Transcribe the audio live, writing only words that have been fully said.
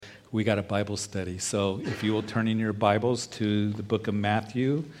we got a Bible study. So if you will turn in your Bibles to the book of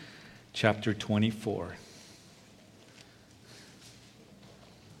Matthew, chapter 24.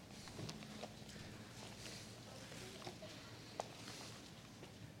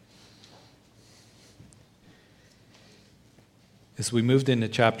 As we moved into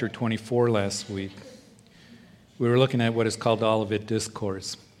chapter 24 last week, we were looking at what is called the Olivet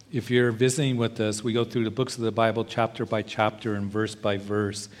Discourse. If you're visiting with us, we go through the books of the Bible chapter by chapter and verse by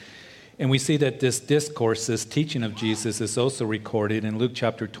verse. And we see that this discourse, this teaching of Jesus, is also recorded in Luke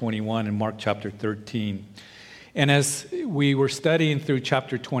chapter 21 and Mark chapter 13. And as we were studying through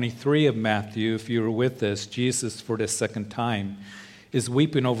chapter 23 of Matthew, if you were with us, Jesus, for the second time, is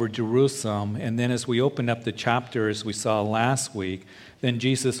weeping over Jerusalem. And then as we opened up the chapter, as we saw last week, then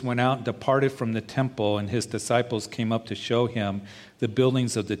Jesus went out and departed from the temple, and his disciples came up to show him the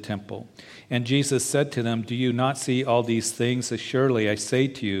buildings of the temple. And Jesus said to them, "Do you not see all these things? Surely I say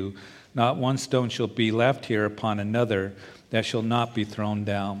to you, not one stone shall be left here upon another that shall not be thrown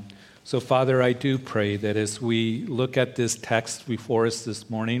down." So, Father, I do pray that as we look at this text before us this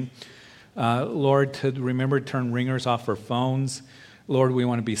morning, Lord, to remember to turn ringers off our phones. Lord, we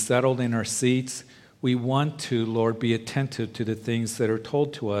want to be settled in our seats. We want to, Lord, be attentive to the things that are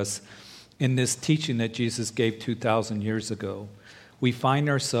told to us in this teaching that Jesus gave 2,000 years ago. We find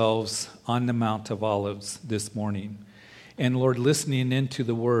ourselves on the Mount of Olives this morning. And Lord, listening into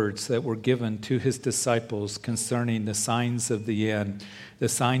the words that were given to his disciples concerning the signs of the end, the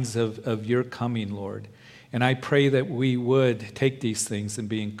signs of your coming, Lord. And I pray that we would take these things and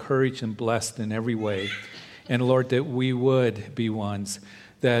be encouraged and blessed in every way. And Lord, that we would be ones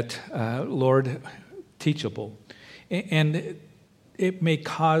that, Lord, teachable. And it may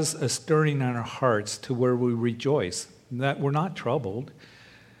cause a stirring in our hearts to where we rejoice, that we're not troubled.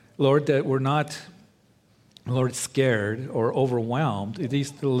 Lord, that we're not, Lord, scared or overwhelmed.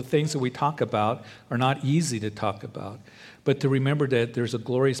 These the things that we talk about are not easy to talk about. But to remember that there's a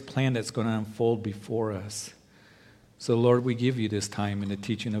glorious plan that's going to unfold before us. So, Lord, we give you this time in the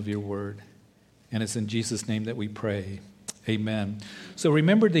teaching of your word. And it's in Jesus' name that we pray. Amen. So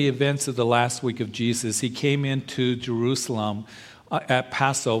remember the events of the last week of Jesus. He came into Jerusalem at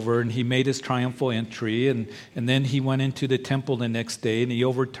Passover, and he made his triumphal entry, and then he went into the temple the next day, and he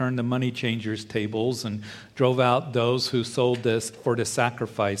overturned the money changers' tables and drove out those who sold this for the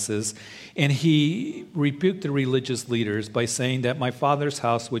sacrifices. And he rebuked the religious leaders by saying that my Father's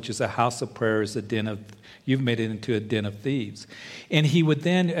house, which is a house of prayer, is a den of you've made it into a den of thieves. And he would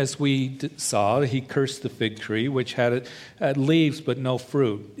then, as we saw, he cursed the fig tree, which had leaves but no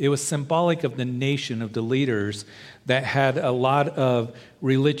fruit. It was symbolic of the nation, of the leaders that had a lot of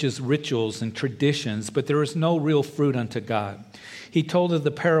religious rituals and traditions, but there was no real fruit unto God. He told of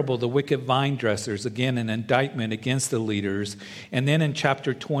the parable, the wicked vine dressers, again, an indictment against the leaders. And then in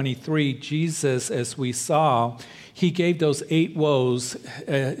chapter 23, Jesus, as we saw, he gave those 8 woes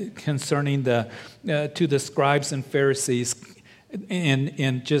concerning to the scribes and Pharisees,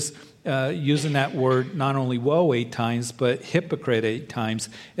 and just using that word, not only woe 8 times, but hypocrite 8 times,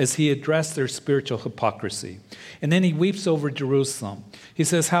 as he addressed their spiritual hypocrisy. And then he weeps over Jerusalem. He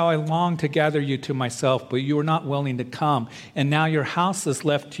says, "How I long to gather you to myself, but you were not willing to come. And now your house is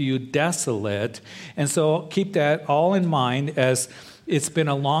left to you desolate." And so keep that all in mind, as it's been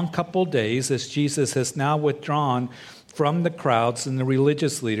a long couple days, as Jesus has now withdrawn from the crowds and the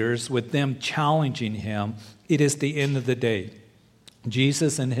religious leaders, with them challenging him. It is the end of the day.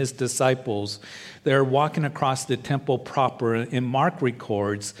 Jesus and his disciples, they're walking across the temple proper, and Mark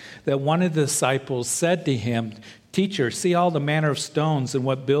records that one of the disciples said to him, "Teacher, see all the manner of stones and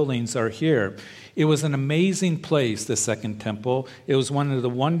what buildings are here." It was an amazing place, the second temple. It was one of the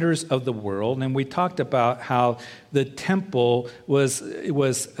wonders of the world. And we talked about how the temple was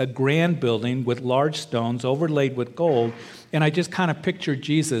a grand building with large stones overlaid with gold. And I just kind of picture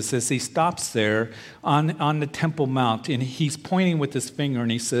Jesus as he stops there on the Temple Mount, and he's pointing with his finger,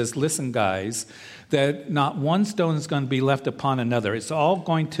 and he says, "Listen, guys, that not one stone is going to be left upon another. It's all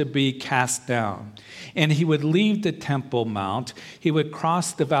going to be cast down." And he would leave the Temple Mount. He would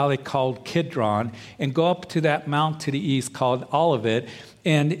cross the valley called Kidron and go up to that mount to the east called Olivet.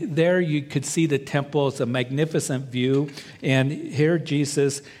 And there you could see the temple. It's a magnificent view. And here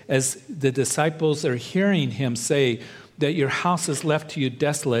Jesus, as the disciples are hearing him say that your house is left to you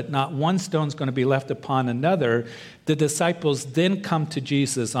desolate, not one stone is going to be left upon another, the disciples then come to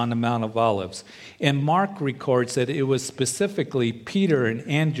Jesus on the Mount of Olives. And Mark records that it was specifically Peter and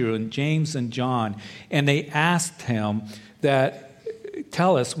Andrew and James and John, and they asked him that,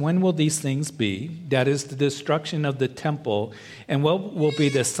 "Tell us, when will these things be? That is the destruction of the temple, and what will be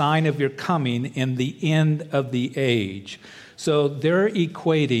the sign of your coming in the end of the age?" So they're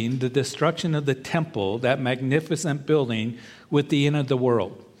equating the destruction of the temple, that magnificent building, with the end of the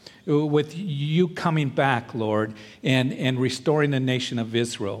world, with you coming back, Lord, and restoring the nation of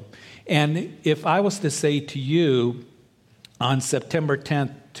Israel. And if I was to say to you on September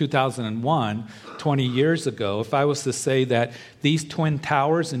 10th, 2001, 20 years ago, if I was to say that these Twin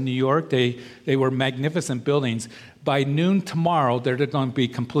Towers in New York, they were magnificent buildings, by noon tomorrow, they're going to be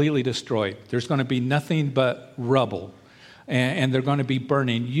completely destroyed. There's going to be nothing but rubble, and they're going to be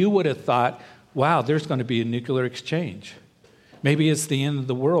burning. You would have thought, wow, there's going to be a nuclear exchange. Maybe it's the end of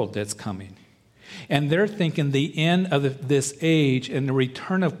the world that's coming. And they're thinking the end of this age and the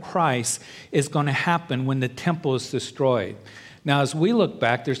return of Christ is going to happen when the temple is destroyed. Now, as we look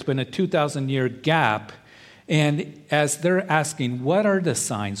back, there's been a 2,000-year gap. And as they're asking, what are the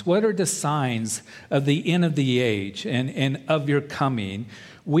signs? What are the signs of the end of the age and of your coming?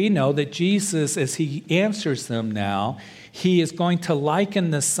 We know that Jesus, as he answers them now, he is going to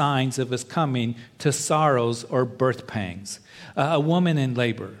liken the signs of his coming to sorrows or birth pangs. A woman in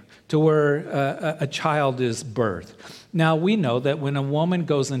labor, to where a child is birthed. Now, we know that when a woman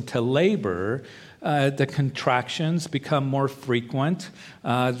goes into labor, the contractions become more frequent.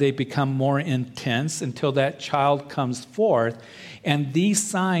 They become more intense until that child comes forth. And these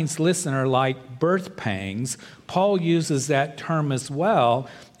signs, listen, are like birth pangs. Paul uses that term as well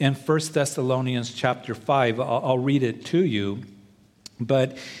in 1 Thessalonians chapter 5. I'll read it to you.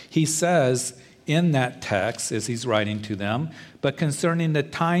 But he says in that text, as he's writing to them, but concerning the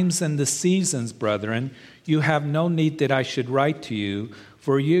times and the seasons, brethren, you have no need that I should write to you,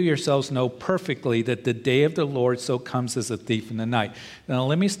 for you yourselves know perfectly that the day of the Lord so comes as a thief in the night. Now,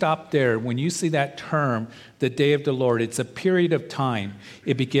 let me stop there. When you see that term, the day of the Lord, it's a period of time.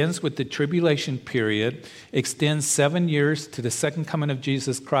 It begins with the tribulation period, extends 7 years to the second coming of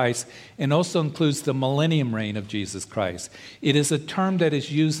Jesus Christ, and also includes the millennium reign of Jesus Christ. It is a term that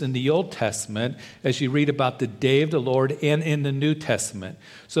is used in the Old Testament as you read about the day of the Lord and in the New Testament.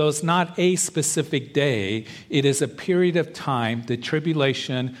 So it's not a specific day. It is a period of time, the tribulation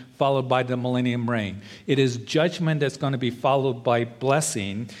followed by the millennium reign. It is judgment that's going to be followed by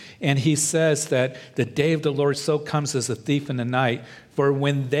blessing. And he says that the day of the Lord so comes as a thief in the night. For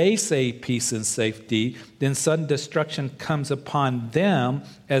when they say peace and safety, then sudden destruction comes upon them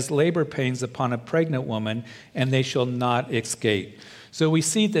as labor pains upon a pregnant woman, and they shall not escape. So we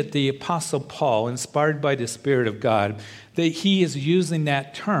see that the Apostle Paul, inspired by the Spirit of God, that he is using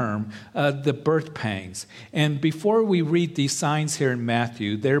that term, the birth pangs. And before we read these signs here in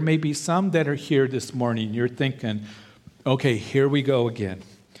Matthew, there may be some that are here this morning. You're thinking, okay, here we go again.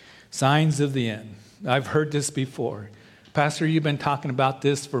 Signs of the end. I've heard this before. Pastor, you've been talking about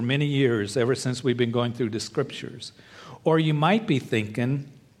this for many years, ever since we've been going through the scriptures. Or you might be thinking,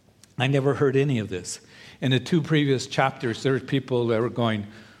 I never heard any of this. In the 2 previous chapters, there were people that were going,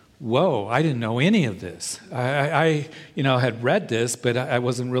 whoa, I didn't know any of this. I had read this, but I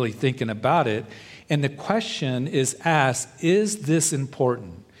wasn't really thinking about it. And the question is asked, is this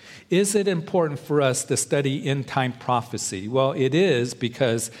important? Is it important for us to study end-time prophecy? Well, it is,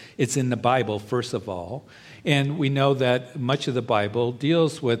 because it's in the Bible, first of all. And we know that much of the Bible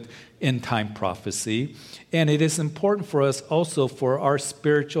deals with end-time prophecy. And it is important for us also for our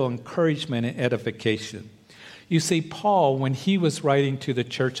spiritual encouragement and edification. You see, Paul, when he was writing to the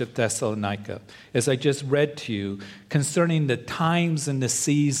church at Thessalonica, as I just read to you, concerning the times and the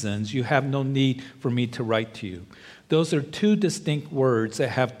seasons, you have no need for me to write to you. Those are two distinct words that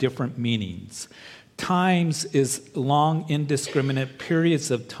have different meanings. Times is long, indiscriminate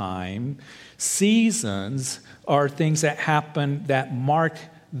periods of time. Seasons are things that happen that mark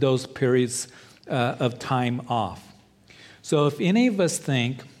those periods of time off. So if any of us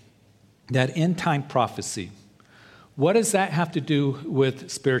think that end-time prophecy, what does that have to do with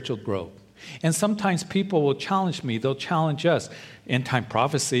spiritual growth? And sometimes people will challenge me. They'll challenge us. End-time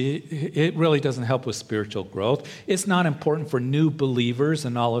prophecy, it really doesn't help with spiritual growth. It's not important for new believers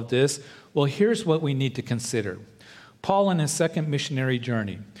and all of this. Well, here's what we need to consider. Paul, in his second missionary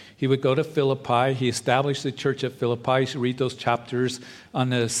journey, he would go to Philippi. He established the church at Philippi. You should read those chapters on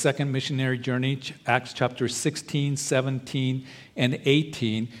the second missionary journey, Acts chapters 16, 17, and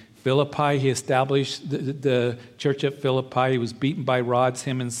 18. Philippi, he established the church at Philippi. He was beaten by rods,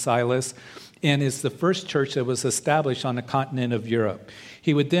 him and Silas. And it's the first church that was established on the continent of Europe.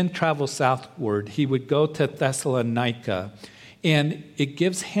 He would then travel southward. He would go to Thessalonica. And it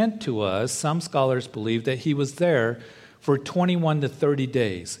gives hint to us, some scholars believe, that he was there for 21 to 30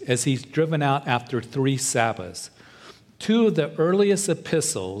 days as he's driven out after 3 Sabbaths. 2 of the earliest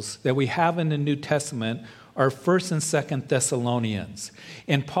epistles that we have in the New Testament are 1st and 2nd Thessalonians.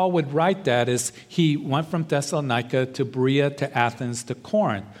 And Paul would write that as he went from Thessalonica to Berea to Athens to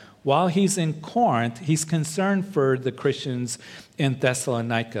Corinth. While he's in Corinth, he's concerned for the Christians in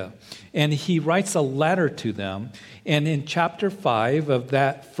Thessalonica. And he writes a letter to them. And in chapter 5 of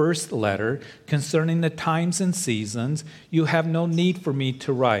that first letter, concerning the times and seasons, you have no need for me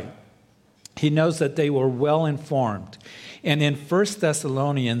to write. He knows that they were well informed. And in 1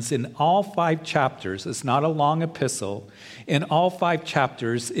 Thessalonians, in all 5 chapters, it's not a long epistle, in all 5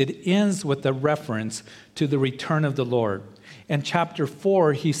 chapters, it ends with a reference to the return of the Lord. In chapter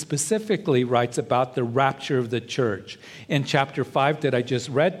 4, he specifically writes about the rapture of the church. In chapter 5 that I just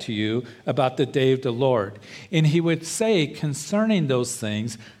read to you, about the day of the Lord. And he would say concerning those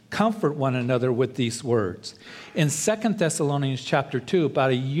things, comfort one another with these words. In 2 Thessalonians chapter 2,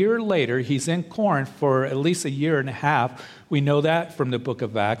 about a year later, he's in Corinth for at least a year and a half. We know that from the book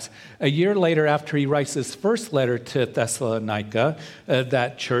of Acts. A year later, after he writes his first letter to Thessalonica,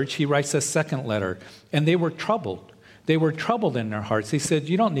 that church, he writes a second letter. And they were troubled. They were troubled in their hearts. He said,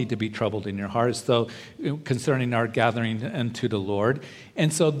 you don't need to be troubled in your hearts, though, concerning our gathering unto the Lord.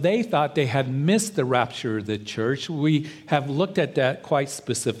 And so they thought they had missed the rapture of the church. We have looked at that quite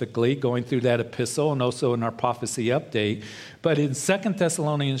specifically, going through that epistle and also in our prophecy update. But in 2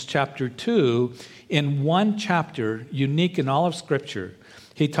 Thessalonians chapter 2, in one chapter, unique in all of Scripture,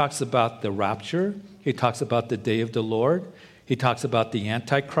 he talks about the rapture. He talks about the day of the Lord. He talks about the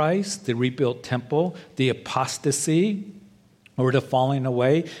Antichrist, the rebuilt temple, the apostasy, or the falling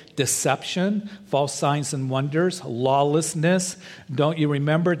away, deception, false signs and wonders, lawlessness. Don't you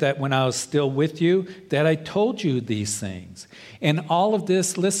remember that when I was still with you, that I told you these things? And all of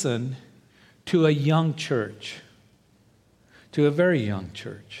this, listen, to a young church, to a very young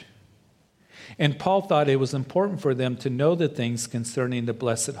church. And Paul thought it was important for them to know the things concerning the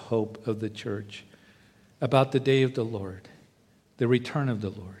blessed hope of the church, about the day of the Lord, the return of the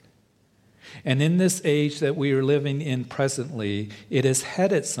Lord. And in this age that we are living in presently, it is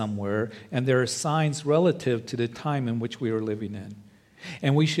headed somewhere, and there are signs relative to the time in which we are living in.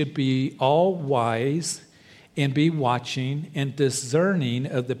 And we should be all wise and be watching and discerning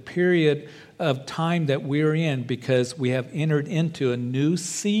of the period of time that we're in, because we have entered into a new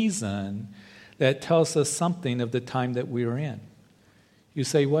season that tells us something of the time that we are in. You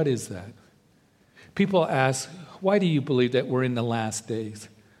say, what is that? People ask, why do you believe that we're in the last days?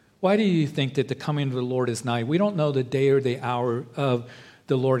 Why do you think that the coming of the Lord is nigh? We don't know the day or the hour of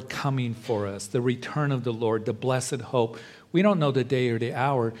the Lord coming for us, the return of the Lord, the blessed hope. We don't know the day or the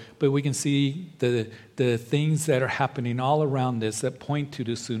hour, but we can see the things that are happening all around us that point to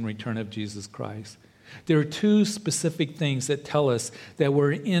the soon return of Jesus Christ. There are 2 specific things that tell us that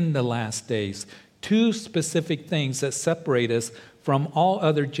we're in the last days. 2 specific things that separate us from all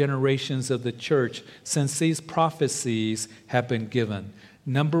other generations of the church since these prophecies have been given.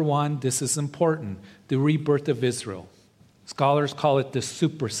 Number 1, this is important, the rebirth of Israel. Scholars call it the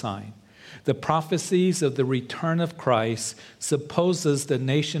super sign. The prophecies of the return of Christ supposes the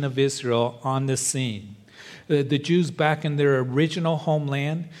nation of Israel on the scene. The Jews back in their original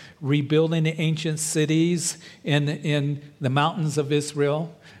homeland, rebuilding the ancient cities in the mountains of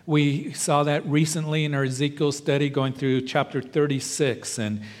Israel. We saw that recently in our Ezekiel study, going through chapter 36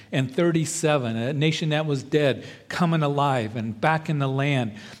 and 37, a nation that was dead, coming alive and back in the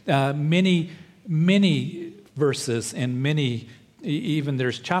land. Many verses and even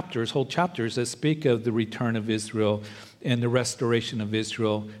there's chapters, whole chapters that speak of the return of Israel and the restoration of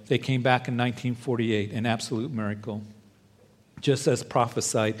Israel. They came back in 1948, an absolute miracle, just as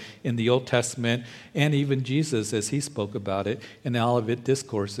prophesied in the Old Testament, and even Jesus as he spoke about it in the Olivet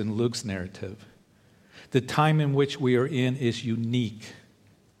Discourse in Luke's narrative. The time in which we are in is unique,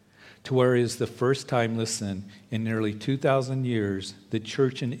 to where it is the first time, listen, in nearly 2,000 years, the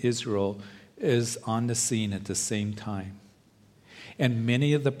church in Israel is on the scene at the same time. And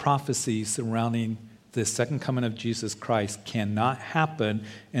many of the prophecies surrounding the second coming of Jesus Christ cannot happen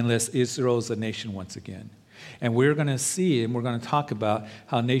unless Israel is a nation once again. And we're going to see, and we're going to talk about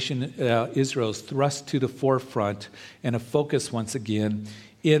how nation Israel is thrust to the forefront and a focus once again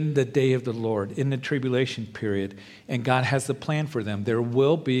in the day of the Lord, in the tribulation period. And God has a plan for them. There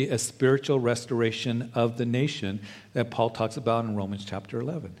will be a spiritual restoration of the nation that Paul talks about in Romans chapter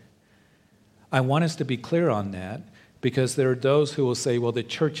 11. I want us to be clear on that, because there are those who will say, well, the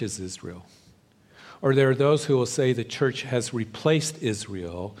church is Israel. Or there are those who will say the church has replaced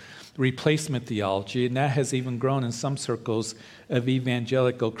Israel, replacement theology, and that has even grown in some circles of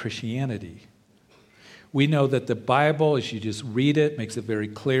evangelical Christianity. We know that the Bible, as you just read it, makes it very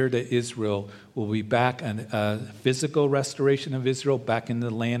clear that Israel will be back, a physical restoration of Israel back in the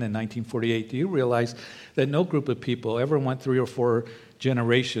land in 1948. Do you realize that no group of people ever went 3 or 4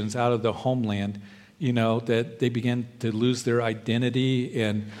 generations out of the homeland, that they began to lose their identity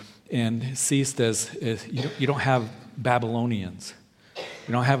and ceased as you don't have Babylonians,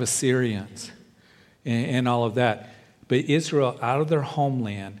 you don't have Assyrians, and all of that. But Israel, out of their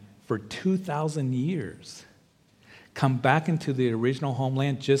homeland for 2,000 years, come back into the original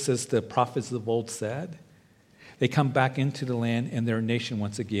homeland, just as the prophets of old said. They come back into the land and they're a nation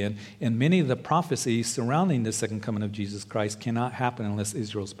once again. And many of the prophecies surrounding the second coming of Jesus Christ cannot happen unless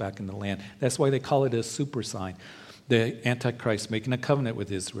Israel's back in the land. That's why they call it a super sign. The Antichrist making a covenant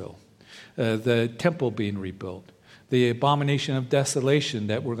with Israel. The temple being rebuilt. The abomination of desolation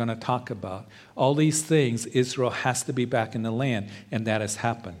that we're going to talk about. All these things, Israel has to be back in the land, and that has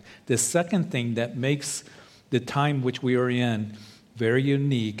happened. The second thing that makes the time which we are in very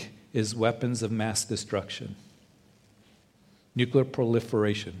unique is weapons of mass destruction. Nuclear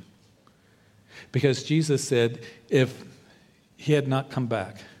proliferation. Because Jesus said, if he had not come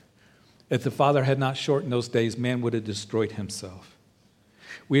back, if the Father had not shortened those days, man would have destroyed himself.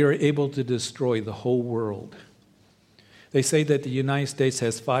 We are able to destroy the whole world. They say that the United States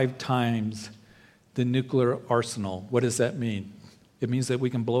has 5 times the nuclear arsenal. What does that mean? It means that we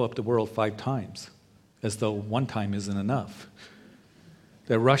can blow up the world 5 times, as though 1 time isn't enough.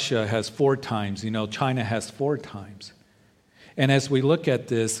 That Russia has 4 times, China has 4 times. And as we look at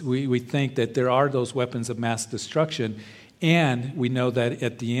this, we think that there are those weapons of mass destruction, and we know that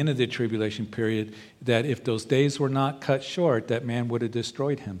at the end of the tribulation period, that if those days were not cut short, that man would have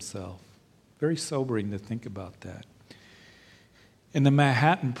destroyed himself. Very sobering to think about that. In the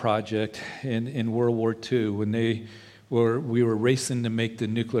Manhattan Project in World War II, when we were racing to make the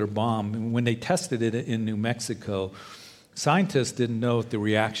nuclear bomb, and when they tested it in New Mexico, scientists didn't know if the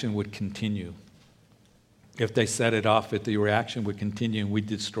reaction would continue. If they set it off, if the reaction would continue and we'd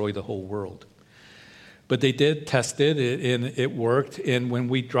destroy the whole world. But they did test it, and it worked. And when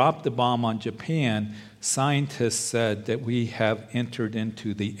we dropped the bomb on Japan, scientists said that we have entered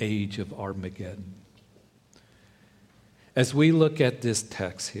into the age of Armageddon. As we look at this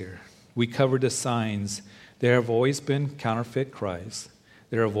text here, we cover the signs. There have always been counterfeit Christs.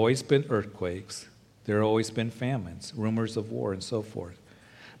 There have always been earthquakes. There have always been famines, rumors of war, and so forth.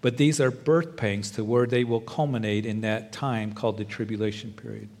 But these are birth pangs to where they will culminate in that time called the tribulation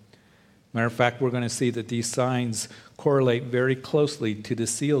period. Matter of fact, we're going to see that these signs correlate very closely to the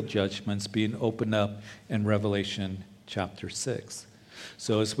seal judgments being opened up in Revelation chapter 6.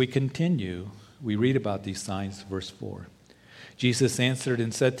 So as we continue, we read about these signs, verse 4. Jesus answered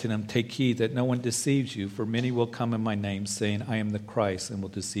and said to them, "Take heed that no one deceives you, for many will come in my name, saying, 'I am the Christ,' and will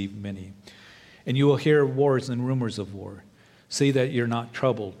deceive many. And you will hear of wars and rumors of war. See that you're not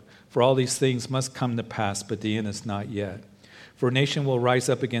troubled, for all these things must come to pass, but the end is not yet. For nation will rise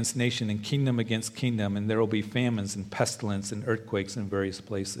up against nation, and kingdom against kingdom, and there will be famines and pestilence and earthquakes in various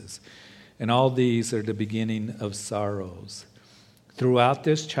places. And all these are the beginning of sorrows." Throughout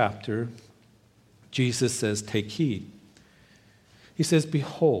this chapter, Jesus says, "Take heed." He says,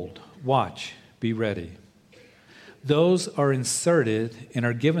 "Behold, watch, be ready." Those are inserted and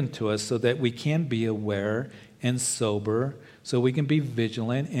are given to us so that we can be aware and sober, so we can be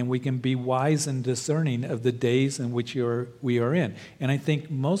vigilant and we can be wise and discerning of the days in which we are in. And I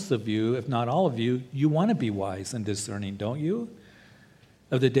think most of you, if not all of you, you want to be wise and discerning, don't you?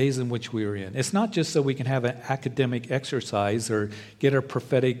 Of the days in which we are in. It's not just so we can have an academic exercise or get our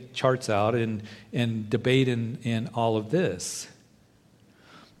prophetic charts out and debate in all of this.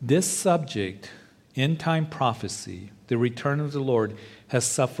 This subject, end-time prophecy, the return of the Lord, has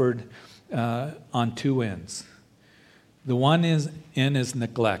suffered on 2 ends. The one is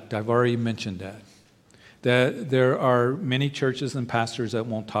neglect. I've already mentioned that. That there are many churches and pastors that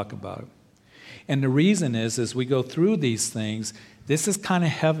won't talk about it. And the reason is, as we go through these things, this is kind of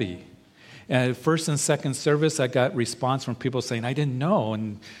heavy. First and second service, I got response from people saying, "I didn't know,"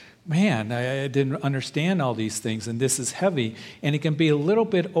 and man, I didn't understand all these things, and this is heavy, and it can be a little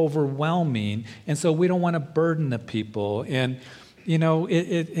bit overwhelming, and so we don't want to burden the people, and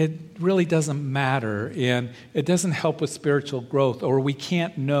it really doesn't matter, and it doesn't help with spiritual growth, or we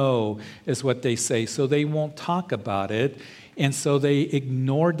can't know, is what they say, so they won't talk about it, and so they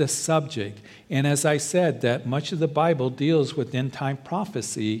ignore the subject. And as I said, that much of the Bible deals with end-time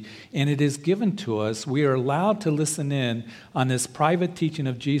prophecy, and it is given to us. We are allowed to listen in on this private teaching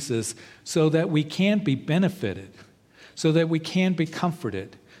of Jesus so that we can be benefited, so that we can be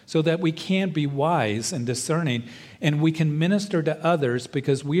comforted, so that we can be wise and discerning, and we can minister to others,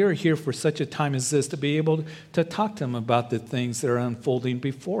 because we are here for such a time as this to be able to talk to them about the things that are unfolding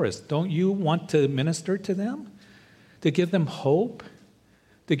before us. Don't you want to minister to them? To give them hope?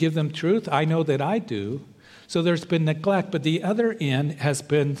 To give them truth? I know that I do. So there's been neglect, but the other end has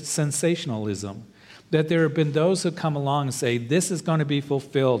been sensationalism. That there have been those who come along and say, this is going to be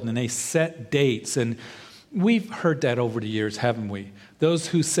fulfilled, and they set dates. And we've heard that over the years, haven't we? Those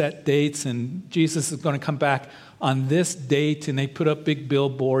who set dates, and Jesus is going to come back on this date, and they put up big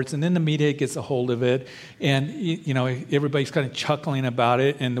billboards, and then the media gets a hold of it, and everybody's kind of chuckling about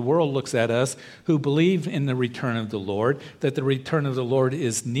it, and the world looks at us who believe in the return of the Lord, that the return of the Lord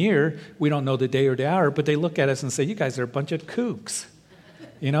is near. We don't know the day or the hour, but they look at us and say, you guys are a bunch of kooks.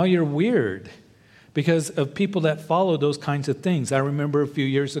 You're weird. Because of people that follow those kinds of things. I remember a few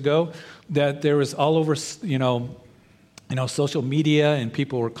years ago that there was all over, social media, and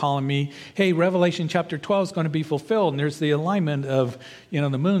people were calling me, hey, Revelation chapter 12 is going to be fulfilled, and there's the alignment of, the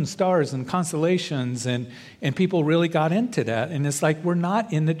moon, stars, and constellations, and people really got into that. And it's like, we're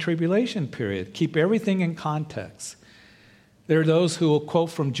not in the tribulation period. Keep everything in context. There are those who will quote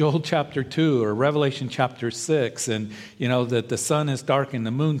from Joel chapter 2 or Revelation chapter 6, and, that the sun is dark and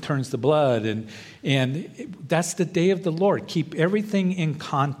the moon turns to blood, and that's the day of the Lord. Keep everything in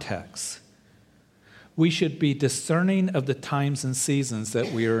context. We should be discerning of the times and seasons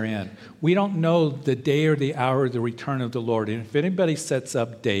that we are in. We don't know the day or the hour of the return of the Lord. And if anybody sets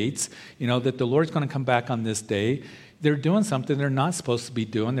up dates, that the Lord's going to come back on this day, they're doing something they're not supposed to be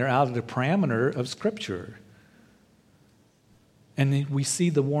doing. They're out of the parameter of Scripture. And we see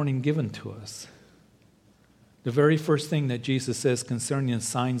the warning given to us. The very first thing that Jesus says concerning the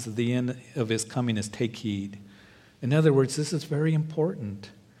signs of the end of his coming is take heed. In other words, this is very important.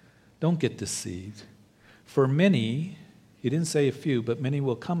 Don't get deceived. For many, he didn't say a few, but many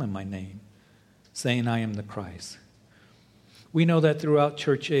will come in my name, saying I am the Christ. We know that throughout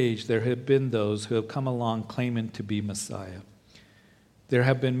church age, there have been those who have come along claiming to be Messiah. There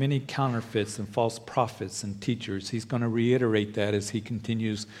have been many counterfeits and false prophets and teachers. He's going to reiterate that as he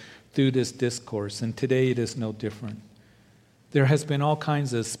continues through this discourse, and today it is no different. There has been all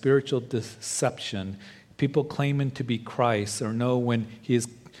kinds of spiritual deception, people claiming to be Christ or know when he is,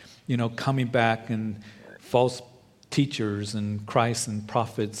 coming back, and false teachers and Christ and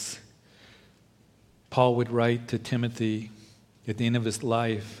prophets. Paul would write to Timothy at the end of his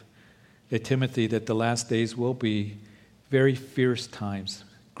life, that the last days will be very fierce times,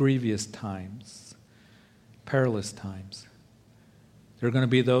 grievous times, perilous times. There are going to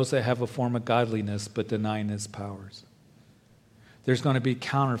be those that have a form of godliness but denying its powers. There's going to be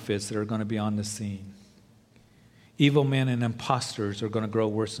counterfeits that are going to be on the scene. Evil men and imposters are going to grow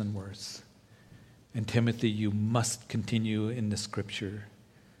worse and worse. And Timothy, you must continue in the Scripture,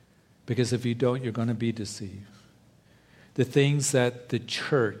 because if you don't, you're going to be deceived. The things that the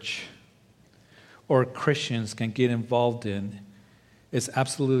church or Christians can get involved in is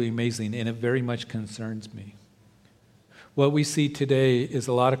absolutely amazing, and it very much concerns me. What we see today is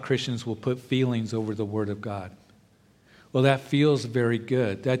a lot of Christians will put feelings over the Word of God. Well, that feels very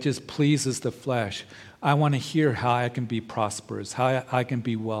good. That just pleases the flesh. I want to hear how I can be prosperous, how I can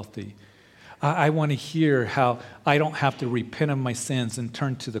be wealthy. I want to hear how I don't have to repent of my sins and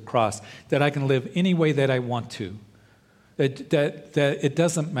turn to the cross, that I can live any way that I want to. That it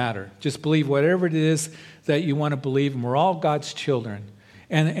doesn't matter. Just believe whatever it is that you want to believe, and we're all God's children.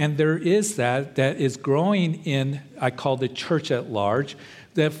 And there is that is growing in, I call the church at large,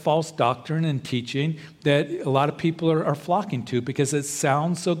 that false doctrine and teaching that a lot of people are flocking to because it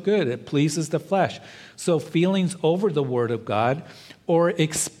sounds so good. It pleases the flesh. So feelings over the Word of God or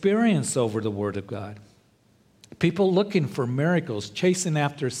experience over the Word of God. People looking for miracles, chasing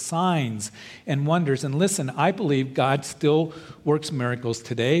after signs and wonders. And listen, I believe God still works miracles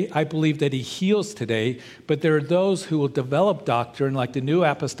today. I believe that he heals today. But there are those who will develop doctrine like the New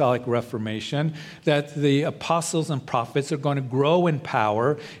Apostolic Reformation, that the apostles and prophets are going to grow in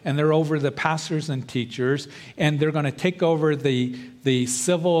power, and they're over the pastors and teachers, and they're going to take over the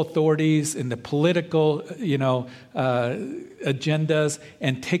civil authorities and the political, agendas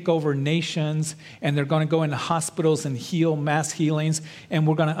and take over nations, and they're going to go into hospitals and heal mass healings, and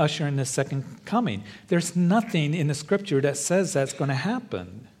we're going to usher in the second coming. There's nothing in the Scripture that says that's going to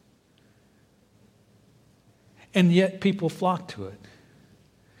happen. And yet people flock to it.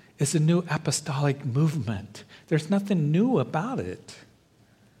 It's a new apostolic movement. There's nothing new about it.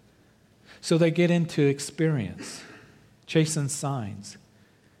 So they get into experience, chasing signs.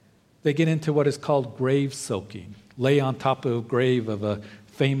 They get into what is called grave soaking. Lay on top of a grave of a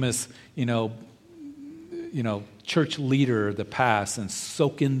famous, church leader of the past and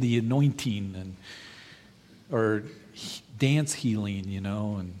soak in the anointing or dance healing,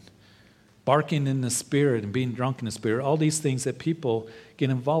 and barking in the Spirit and being drunk in the Spirit, all these things that people get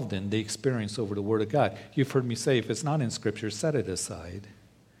involved in, they experience over the Word of God. You've heard me say, if it's not in Scripture, set it aside.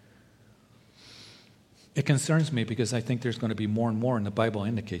 It concerns me because I think there's going to be more and more, and the Bible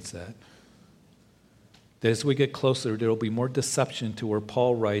indicates that. That as we get closer, there will be more deception to where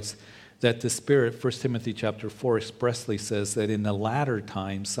Paul writes that the Spirit, 1 Timothy chapter 4 expressly says that in the latter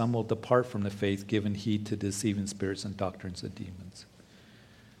times, some will depart from the faith, giving heed to deceiving spirits and doctrines of demons.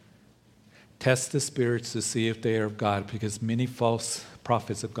 Test the spirits to see if they are of God, because many false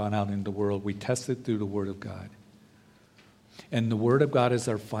prophets have gone out in the world. We test it through the Word of God. And the Word of God is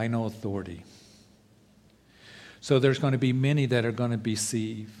our final authority. So there's going to be many that are going to be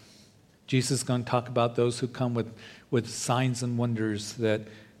deceived. Jesus is going to talk about those who come with signs and wonders that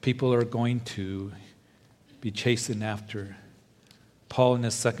people are going to be chasing after. Paul, in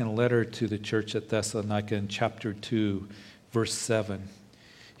his second letter to the church at Thessalonica in chapter 2, verse 7,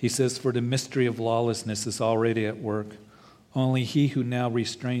 he says, "For the mystery of lawlessness is already at work. Only he who now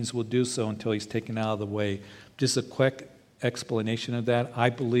restrains will do so until he's taken out of the way." Just a quick explanation of that. I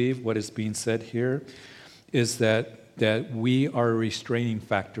believe what is being said here is that we are a restraining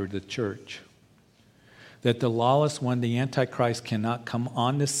factor to the church. That the lawless one, the Antichrist, cannot come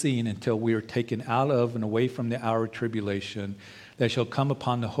on the scene until we are taken out of and away from the hour of tribulation that shall come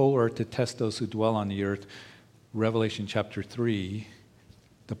upon the whole earth to test those who dwell on the earth. Revelation chapter 3,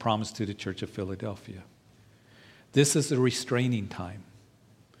 the promise to the church of Philadelphia. This is a restraining time.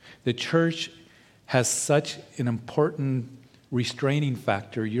 The church has such an important restraining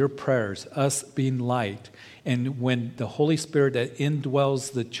factor, your prayers, us being light. And when the Holy Spirit that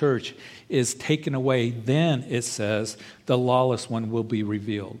indwells the church is taken away, then it says the lawless one will be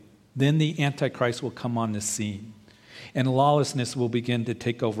revealed. Then the Antichrist will come on the scene. And lawlessness will begin to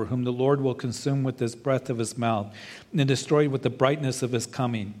take over, whom the Lord will consume with his breath of his mouth and destroy with the brightness of his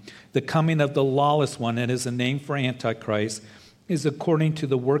coming. The coming of the lawless one, that is a name for Antichrist, is according to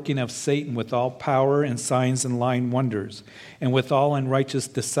the working of Satan with all power and signs and lying wonders, and with all unrighteous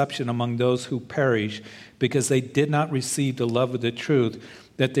deception among those who perish, because they did not receive the love of the truth,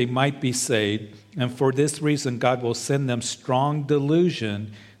 that they might be saved. And for this reason God will send them strong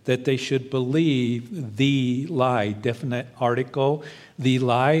delusion, that they should believe the lie. Definite article. The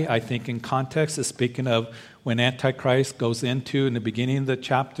lie, I think in context, is speaking of when Antichrist goes into, in the beginning of the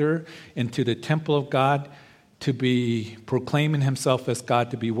chapter, into the temple of God, to be proclaiming himself as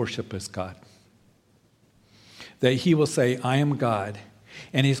God, to be worshiped as God. That he will say, I am God,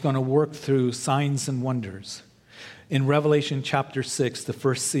 and he's going to work through signs and wonders. In Revelation chapter 6, the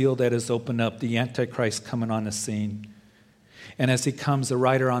first seal that is opened up, the Antichrist coming on the scene. And as he comes, a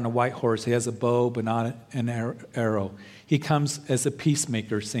rider on a white horse, he has a bow but not an arrow. He comes as a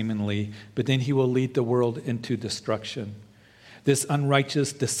peacemaker, seemingly, but then he will lead the world into destruction. This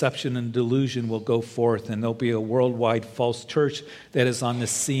unrighteous deception and delusion will go forth, and there'll be a worldwide false church that is on the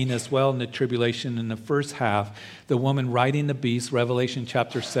scene as well in the tribulation in the first half. The woman riding the beast, Revelation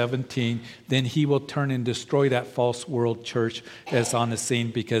chapter 17, then he will turn and destroy that false world church that's on the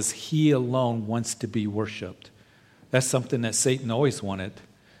scene, because he alone wants to be worshipped. That's something that Satan always wanted.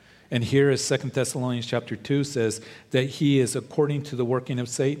 And here, as 2 Thessalonians chapter 2 says, that he is according to the working of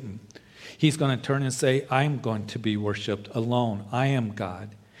Satan. He's going to turn and say, I'm going to be worshipped alone. I am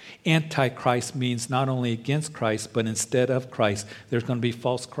God. Antichrist means not only against Christ, but instead of Christ. There's going to be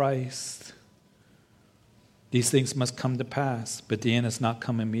false Christ. These things must come to pass, but the end has not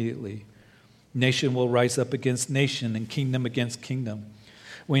come immediately. Nation will rise up against nation and kingdom against kingdom.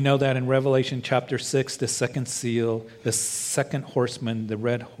 We know that in Revelation chapter 6, the second seal, the second horseman, the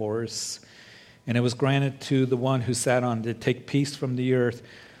red horse, and it was granted to the one who sat on to take peace from the earth,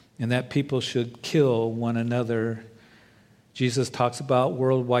 and that people should kill one another. Jesus talks about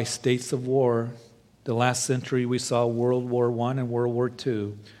worldwide states of war. The last century we saw World War I and World War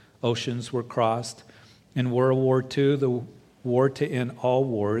II. Oceans were crossed. In World War II, the war to end all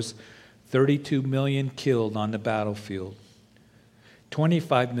wars, 32 million killed on the battlefield.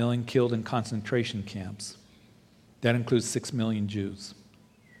 25 million killed in concentration camps. That includes 6 million Jews.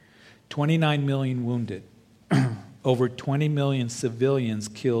 29 million wounded. Over 20 million civilians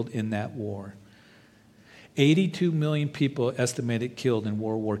killed in that war. 82 million people estimated killed in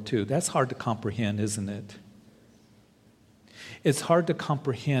World War II. That's hard to comprehend, isn't it? It's hard to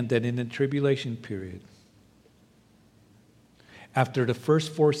comprehend that in the tribulation period, after the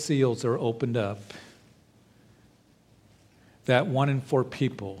first 4 seals are opened up, that 1 in 4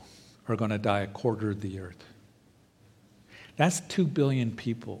 people are going to die, a quarter of the earth. That's 2 billion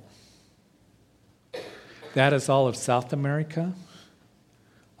people. That is all of South America,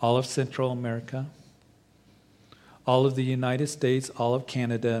 all of Central America, all of the United States, all of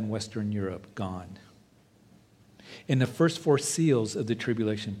Canada, and Western Europe gone. In the first 4 seals of the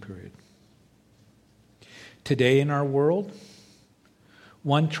tribulation period. Today in our world,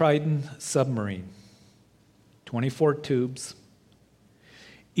 1 Trident submarine, 24 tubes,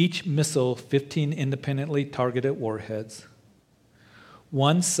 each missile 15 independently targeted warheads.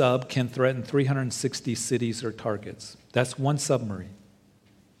 1 sub can threaten 360 cities or targets. That's 1 submarine.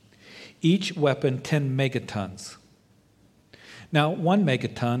 Each weapon 10 megatons. Now, 1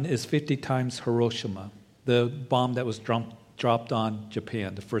 megaton is 50 times Hiroshima, the bomb that was dropped on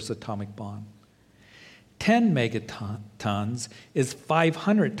Japan, the first atomic bomb. 10 megatons is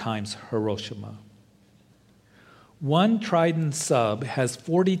 500 times Hiroshima. 1 Trident sub has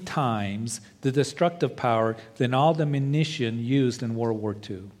 40 times the destructive power than all the munition used in World War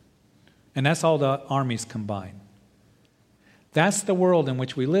II. And that's all the armies combined. That's the world in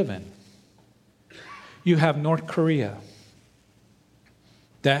which we live in. You have North Korea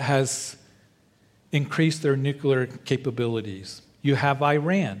that has increased their nuclear capabilities. You have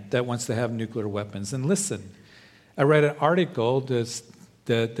Iran that wants to have nuclear weapons. And listen, I read an article,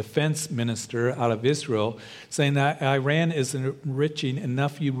 the defense minister out of Israel, saying that Iran is enriching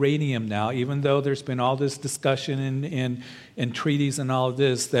enough uranium now, even though there's been all this discussion and treaties and all of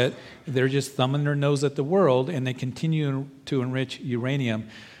this, that they're just thumbing their nose at the world, and they continue to enrich uranium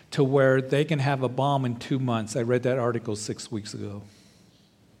to where they can have a bomb in 2 months. I read that article 6 weeks ago.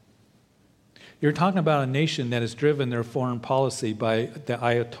 You're talking about a nation that has driven their foreign policy by the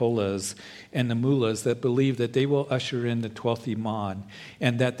Ayatollahs and the mullahs that believe that they will usher in the 12th Imam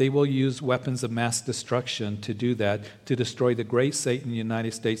and that they will use weapons of mass destruction to do that, to destroy the great Satan,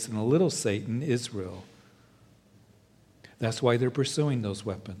 United States, and the little Satan, Israel. That's why they're pursuing those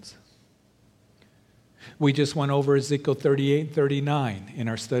weapons. We just went over Ezekiel 38 and 39 in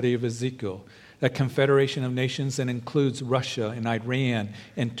our study of Ezekiel. That confederation of nations that includes Russia and Iran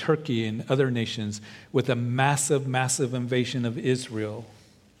and Turkey and other nations with a massive, massive invasion of Israel.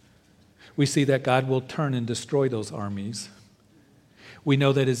 We see that God will turn and destroy those armies. We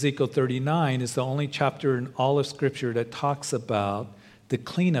know that Ezekiel 39 is the only chapter in all of Scripture that talks about the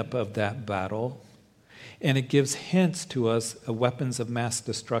cleanup of that battle, and it gives hints to us of weapons of mass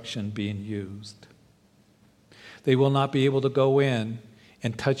destruction being used. They will not be able to go in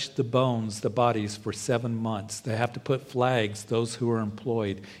and touch the bones, the bodies, for 7 months. They have to put flags, those who are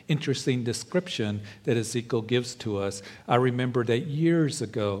employed. Interesting description that Ezekiel gives to us. I remember that years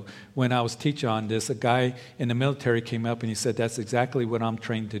ago when I was teaching on this, a guy in the military came up and he said, that's exactly what I'm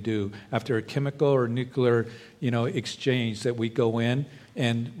trained to do. After a chemical or nuclear, exchange, that we go in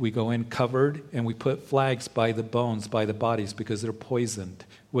covered and we put flags by the bones, by the bodies, because they're poisoned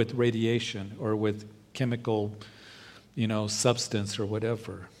with radiation or with chemical substance or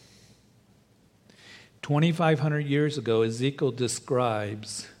whatever. 2,500 years ago, Ezekiel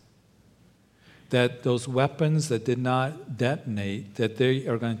describes that those weapons that did not detonate, that they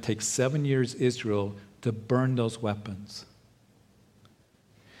are going to take 7 years, Israel, to burn those weapons.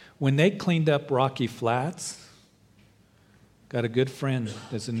 When they cleaned up Rocky Flats, got a good friend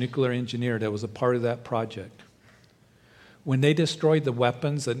that's a nuclear engineer that was a part of that project. When they destroyed the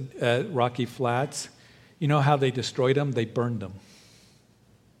weapons at Rocky Flats, you know how they destroyed them? They burned them.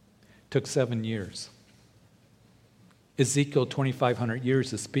 Took 7 years. Ezekiel 2,500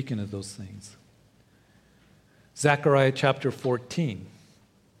 years is speaking of those things. Zechariah chapter 14.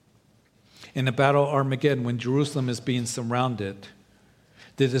 In the battle of Armageddon, when Jerusalem is being surrounded,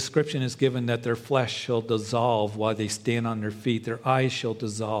 the description is given that their flesh shall dissolve while they stand on their feet. Their eyes shall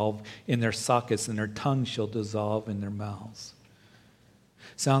dissolve in their sockets, and their tongue shall dissolve in their mouths.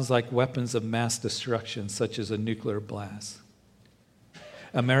 Sounds like weapons of mass destruction, such as a nuclear blast.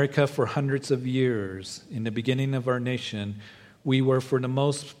 America, for hundreds of years, in the beginning of our nation, we were, for the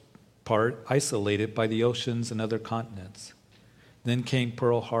most part, isolated by the oceans and other continents. Then came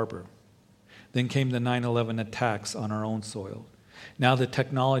Pearl Harbor. Then came the 9/11 attacks on our own soil. Now the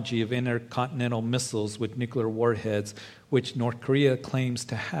technology of intercontinental missiles with nuclear warheads, which North Korea claims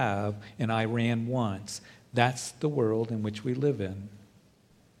to have and Iran wants. That's the world in which we live in.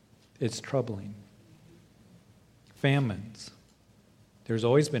 It's troubling. Famines. There's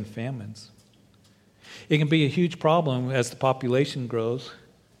always been famines. It can be a huge problem as the population grows.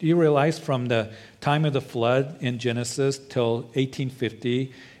 Do you realize from the time of the flood in Genesis till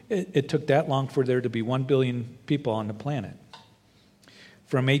 1850, it took that long for there to be 1 billion people on the planet?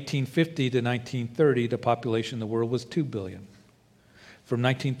 From 1850 to 1930, the population of the world was 2 billion. From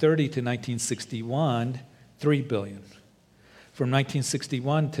 1930 to 1961, 3 billion. From 1961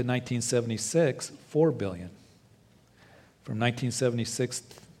 to 1976, $4 billion. From 1976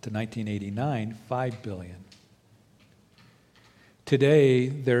 to 1989, $5 billion. Today,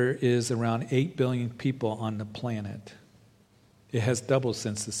 there is around 8 billion people on the planet. It has doubled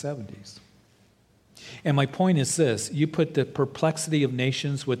since the 70s. And my point is this: you put the perplexity of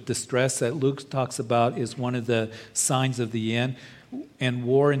nations with distress that Luke talks about is one of the signs of the end, and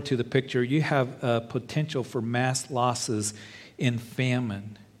war into the picture, you have a potential for mass losses in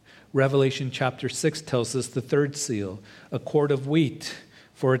famine. Revelation chapter 6 tells us the third seal: a quart of wheat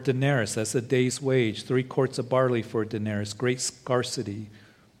for a denarius, that's a day's wage; 3 quarts of barley for a denarius, great scarcity.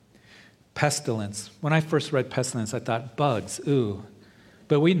 Pestilence. When I first read pestilence, I thought bugs, ooh.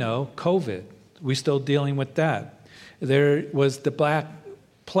 But we know COVID. We're still dealing with that. There was the Black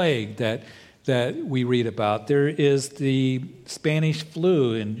Plague that we read about. There is the Spanish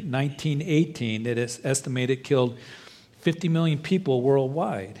flu in 1918 that is estimated killed 50 million people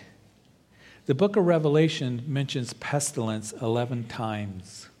worldwide. The book of Revelation mentions pestilence 11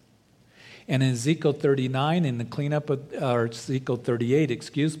 times. And in Ezekiel 39, in the cleanup of, or Ezekiel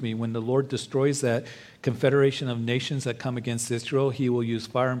 38, when the Lord destroys that confederation of nations that come against Israel, he will use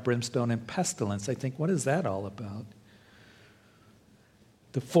fire and brimstone and pestilence. I think, what is that all about?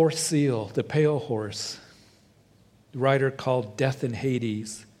 The fourth seal, the pale horse. The writer called Death in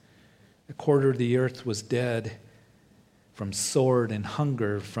Hades. A quarter of the earth was dead from sword and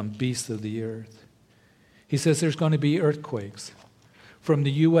hunger from beasts of the earth. He says there's going to be earthquakes. From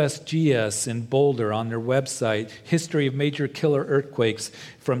the USGS in Boulder on their website, history of major killer earthquakes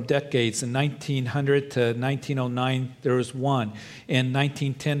from decades. In 1900 to 1909, there was 1. In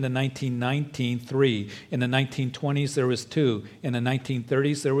 1910 to 1919, 3. In the 1920s, there was 2. In the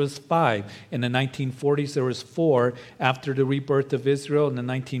 1930s, there was 5. In the 1940s, there was 4. After the rebirth of Israel in the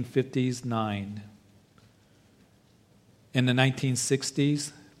 1950s, 9. In the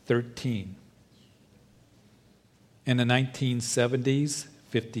 1960s, 13. In the 1970s,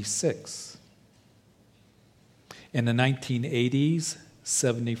 56. In the 1980s,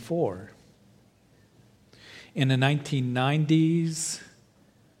 74. In the 1990s,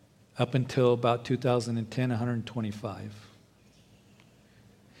 up until about 2010, 125.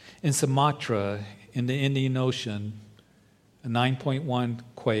 In Sumatra, in the Indian Ocean, a 9.1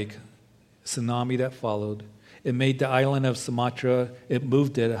 quake, tsunami that followed. It made the island of Sumatra, it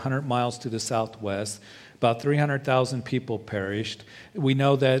moved it 100 miles to the southwest. About 300,000 people perished. We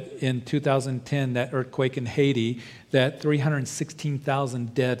know that in 2010, that earthquake in Haiti, that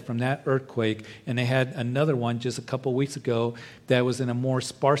 316,000 dead from that earthquake, and they had another one just a couple weeks ago that was in a more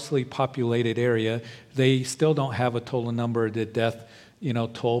sparsely populated area. They still don't have a total number of the death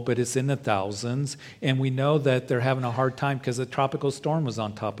toll, but it's in the thousands. And we know that they're having a hard time because a tropical storm was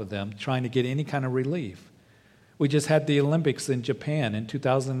on top of them, trying to get any kind of relief. We just had the Olympics in Japan in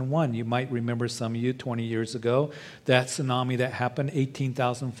 2001. You might remember, some of you, 20 years ago, that tsunami that happened,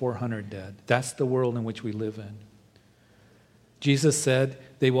 18,400 dead. That's the world in which we live in. Jesus said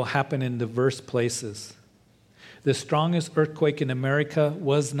they will happen in diverse places. The strongest earthquake in America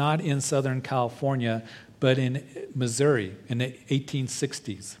was not in Southern California, but in Missouri in the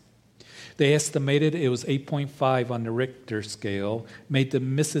 1860s. They estimated it was 8.5 on the Richter scale, made the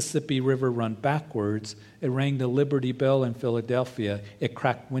Mississippi River run backwards. It rang the Liberty Bell in Philadelphia. It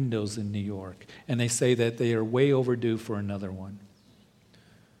cracked windows in New York. And they say that they are way overdue for another one.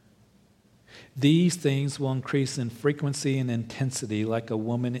 These things will increase in frequency and intensity like a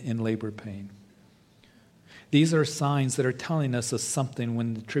woman in labor pain. These are signs that are telling us of something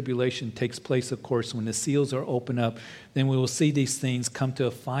when the tribulation takes place, of course. When the seals are opened up, then we will see these things come to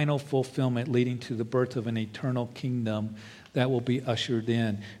a final fulfillment, leading to the birth of an eternal kingdom that will be ushered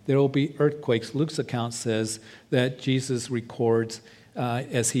in. There will be earthquakes. Luke's account says that Jesus records,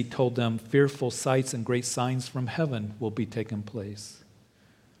 as he told them, fearful sights and great signs from heaven will be taking place.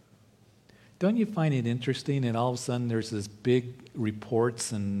 Don't you find it interesting that all of a sudden there's this big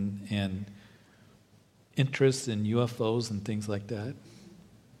reports and interest in UFOs and things like that?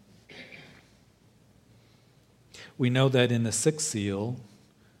 We know that in the sixth seal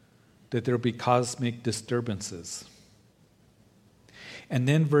that there will be cosmic disturbances. And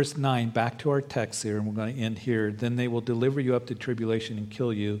then verse 9, back to our text here, and we're going to end here. Then they will deliver you up to tribulation and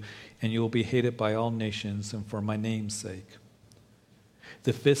kill you, and you will be hated by all nations, and for my name's sake.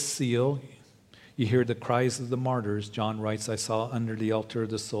 The fifth seal, you hear the cries of the martyrs. John writes, I saw under the altar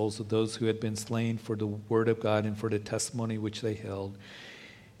the souls of those who had been slain for the word of God and for the testimony which they held.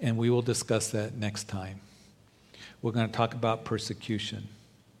 And we will discuss that next time. We're going to talk about persecution.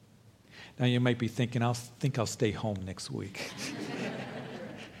 Now you might be thinking, I'll stay home next week.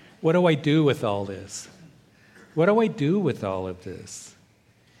 What do I do with all this? What do I do with all of this?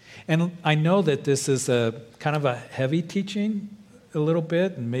 And I know that this is a kind of a heavy teaching a little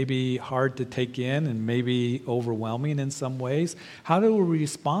bit, and maybe hard to take in, and maybe overwhelming in some ways. How do we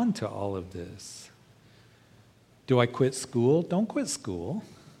respond to all of this? Do I quit school? Don't quit school.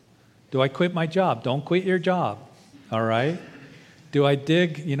 Do I quit my job? Don't quit your job. All right? Do I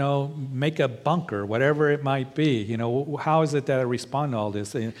dig, make a bunker, whatever it might be? How is it that I respond to all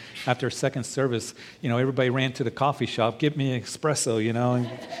this? And after second service, everybody ran to the coffee shop, give me an espresso, and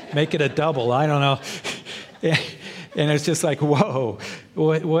make it a double. I don't know. And it's just like, whoa,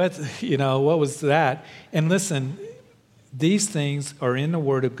 what was that? And listen, these things are in the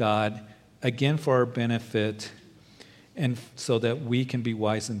Word of God, again, for our benefit, and so that we can be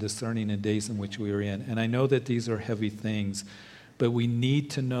wise and discerning in days in which we are in. And I know that these are heavy things, but we need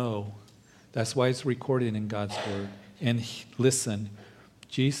to know. That's why it's recorded in God's Word. And listen,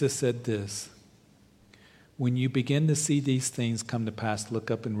 Jesus said this: when you begin to see these things come to pass,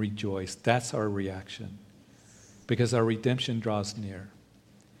 look up and rejoice. That's our reaction, because our redemption draws near.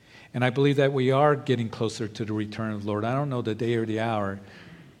 And I believe that we are getting closer to the return of the Lord. I don't know the day or the hour,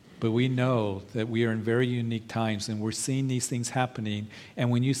 but we know that we are in very unique times, and we're seeing these things happening. And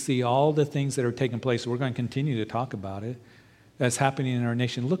when you see all the things that are taking place, we're going to continue to talk about it, that's happening in our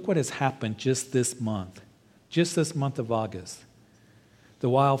nation. Look what has happened just this month of August. The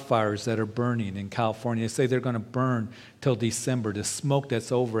wildfires that are burning in California, they say they're going to burn till December. The smoke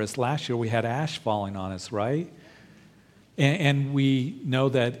that's over us. Last year we had ash falling on us, right? And we know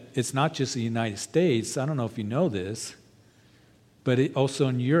that it's not just the United States. I don't know if you know this, but also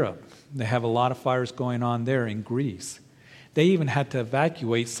in Europe. They have a lot of fires going on there, in Greece. They even had to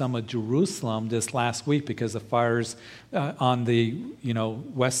evacuate some of Jerusalem this last week because of fires on the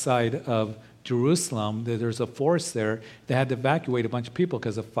west side of Jerusalem. There's a forest there. They had to evacuate a bunch of people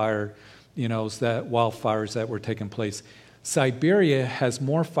because of fire, wildfires that were taking place. Siberia has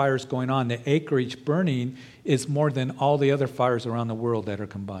more fires going on. The acreage burning is more than all the other fires around the world that are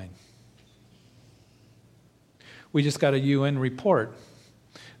combined. We just got a UN report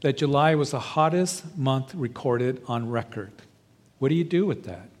that July was the hottest month recorded on record. What do you do with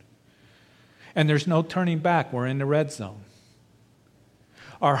that? And there's no turning back. We're in the red zone.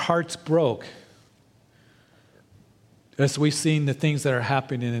 Our hearts broke as we've seen the things that are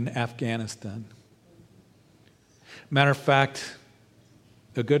happening in Afghanistan. Matter of fact,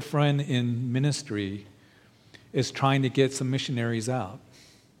 a good friend in ministry is trying to get some missionaries out,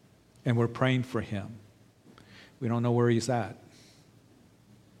 and we're praying for him. We don't know where he's at.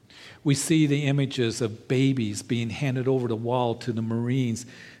 We see the images of babies being handed over the wall to the Marines,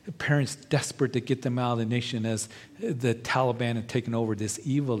 parents desperate to get them out of the nation as the Taliban have taken over, this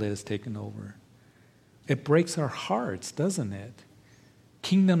evil that has taken over. It breaks our hearts, doesn't it?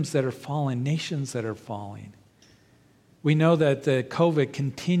 Kingdoms that are falling, nations that are falling. We know that the COVID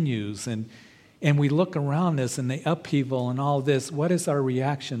continues, and we look around us and the upheaval and all this. What is our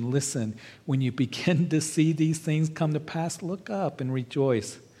reaction? Listen, when you begin to see these things come to pass, look up and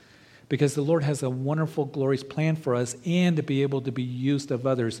rejoice. Because the Lord has a wonderful, glorious plan for us, and to be able to be used of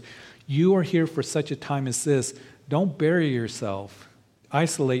others. You are here for such a time as this. Don't bury yourself.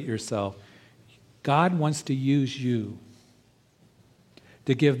 Isolate yourself. God wants to use you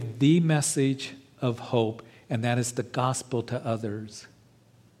to give the message of hope, and that is the gospel to others.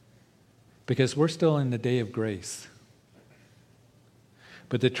 Because we're still in the day of grace.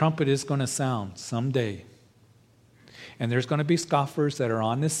 But the trumpet is going to sound someday. And there's going to be scoffers that are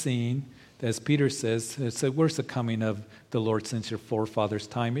on the scene. As Peter says, where's the coming of the Lord since your forefathers'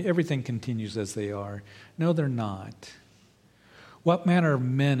 time? Everything continues as they are. No, they're not. What manner of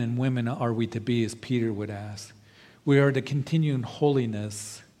men and women are we to be, as Peter would ask? We are to continue in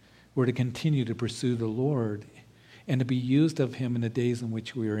holiness. We're to continue to pursue the Lord and to be used of him in the days in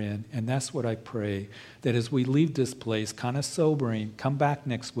which we are in. And that's what I pray, that as we leave this place, kind of sobering, come back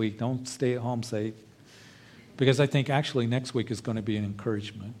next week. Don't stay at home safe. Because I think actually next week is going to be an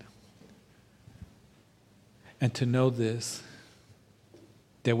encouragement. And to know this,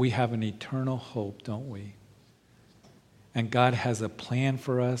 that we have an eternal hope, don't we? And God has a plan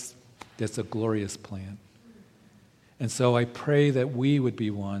for us that's a glorious plan. And so I pray that we would be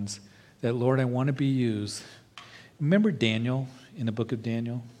ones that, Lord, I want to be used. Remember Daniel in the book of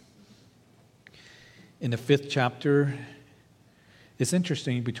Daniel? In the 5th chapter, it's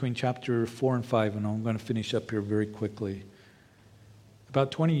interesting between chapter 4 and 5, and I'm going to finish up here very quickly.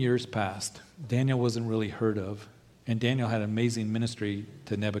 About 20 years passed. Daniel wasn't really heard of, and Daniel had an amazing ministry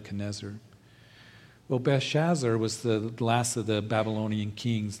to Nebuchadnezzar. Well, Belshazzar was the last of the Babylonian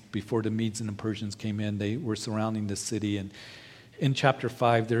kings before the Medes and the Persians came in. They were surrounding the city, and in chapter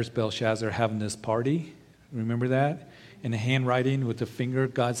 5, there's Belshazzar having this party, Remember that? And the handwriting with the finger,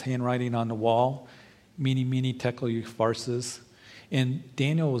 God's handwriting on the wall. Mene, mene, tekel, upharsis. And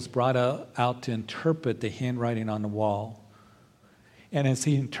Daniel was brought out to interpret the handwriting on the wall. And as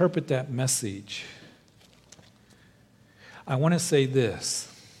he interpreted that message, I want to say this,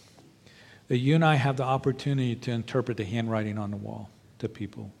 that you and I have the opportunity to interpret the handwriting on the wall to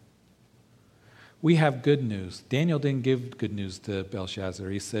people. We have good news. Daniel didn't give good news to Belshazzar.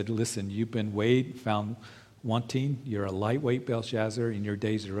 He said, listen, you've been found wanting. You're a lightweight, Belshazzar, and your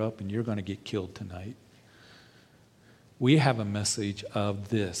days are up, and you're going to get killed tonight. We have a message of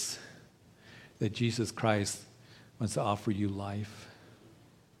this, that Jesus Christ wants to offer you life.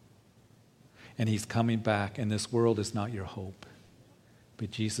 And he's coming back, and this world is not your hope.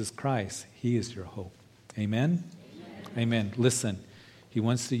 But Jesus Christ, he is your hope. Amen? Amen. Amen. Listen, he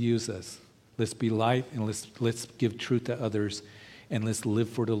wants to use us. Let's be light, and let's give truth to others, and let's live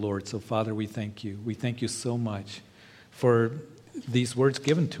for the Lord. So, Father, we thank you. We thank you so much for these words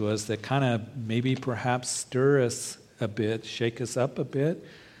given to us that kind of maybe perhaps stir us a bit, shake us up a bit.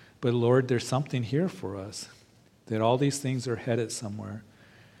 But, Lord, there's something here for us, that all these things are headed somewhere,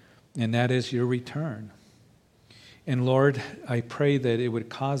 and that is your return. And, Lord, I pray that it would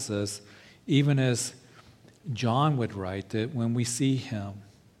cause us, even as John would write, that when we see him,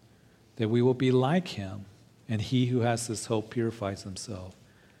 that we will be like him, and he who has this hope purifies himself.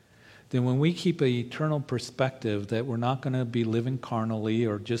 Then when we keep an eternal perspective that we're not going to be living carnally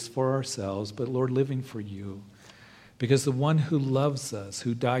or just for ourselves, but, Lord, living for you. Because the one who loves us,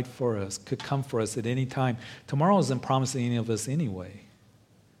 who died for us, could come for us at any time. Tomorrow isn't promising any of us anyway.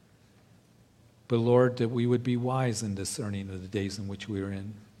 But, Lord, that we would be wise and discerning of the days in which we are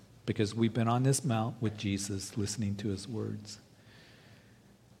in. Because we've been on this mount with Jesus, listening to his words.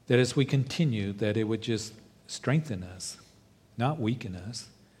 That as we continue, that it would just strengthen us, not weaken us.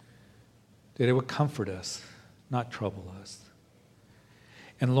 That it would comfort us, not trouble us.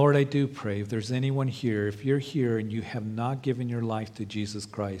 And Lord, I do pray, if there's anyone here, if you're here and you have not given your life to Jesus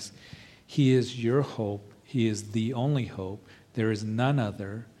Christ, he is your hope. He is the only hope. There is none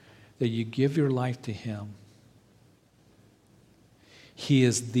other. That you give your life to him. He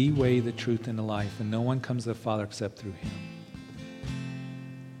is the way, the truth, and the life, and no one comes to the Father except through him.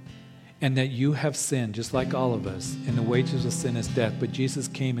 And that you have sinned, just like all of us, and the wages of sin is death, but Jesus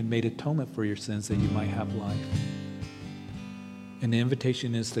came and made atonement for your sins that you might have life. And the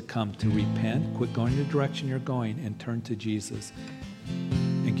invitation is to come, to repent, quit going the direction you're going, and turn to Jesus,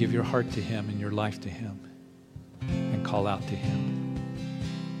 and give your heart to him and your life to him, and call out to him.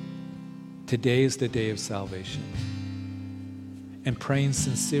 Today is the day of salvation. And praying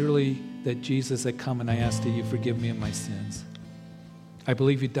sincerely that Jesus, I come and I ask that you forgive me of my sins. I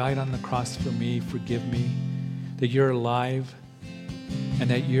believe you died on the cross for me. Forgive me. That you're alive and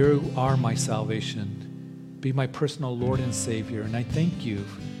that you are my salvation. Be my personal Lord and Savior. And I thank you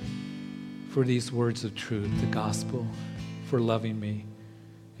for these words of truth, the gospel, for loving me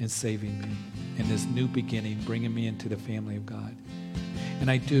and saving me in this new beginning, bringing me into the family of God. And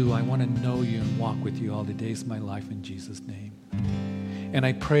I want to know you and walk with you all the days of my life in Jesus' name. And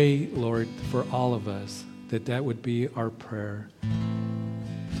I pray, Lord, for all of us, that would be our prayer,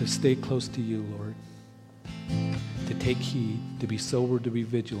 to stay close to you, Lord, to take heed, to be sober, to be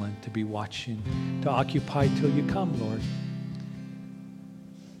vigilant, to be watching, to occupy till you come, Lord,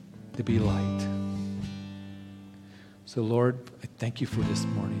 to be light. So, Lord, I thank you for this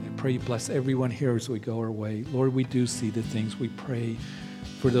morning. I pray you bless everyone here as we go our way. Lord, we do see the things. We pray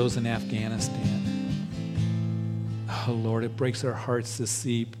for those in Afghanistan. Oh, Lord, it breaks our hearts to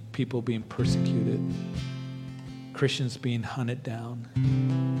see people being persecuted, Christians being hunted down.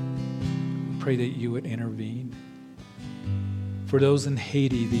 We pray that you would intervene. For those in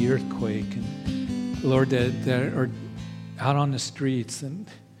Haiti, the earthquake, and Lord, that are out on the streets, and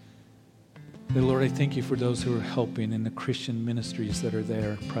Lord, I thank you for those who are helping in the Christian ministries that are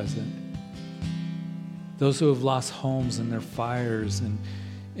there present. Those who have lost homes in their fires and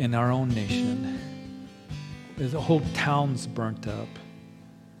in our own nation. The whole town's burnt up.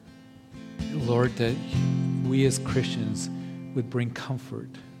 Lord, that we as Christians would bring comfort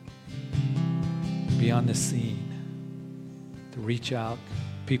beyond the scene, to reach out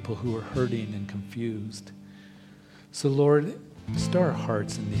people who are hurting and confused. So, Lord, stir our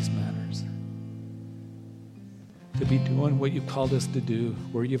hearts in these matters, to be doing what you've called us to do,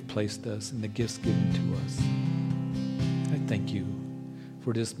 where you've placed us, and the gifts given to us. I thank you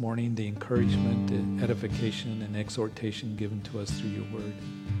for this morning, the encouragement, the edification, and exhortation given to us through your word.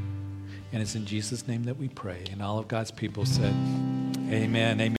 And it's in Jesus' name that we pray. And all of God's people said, amen. Amen.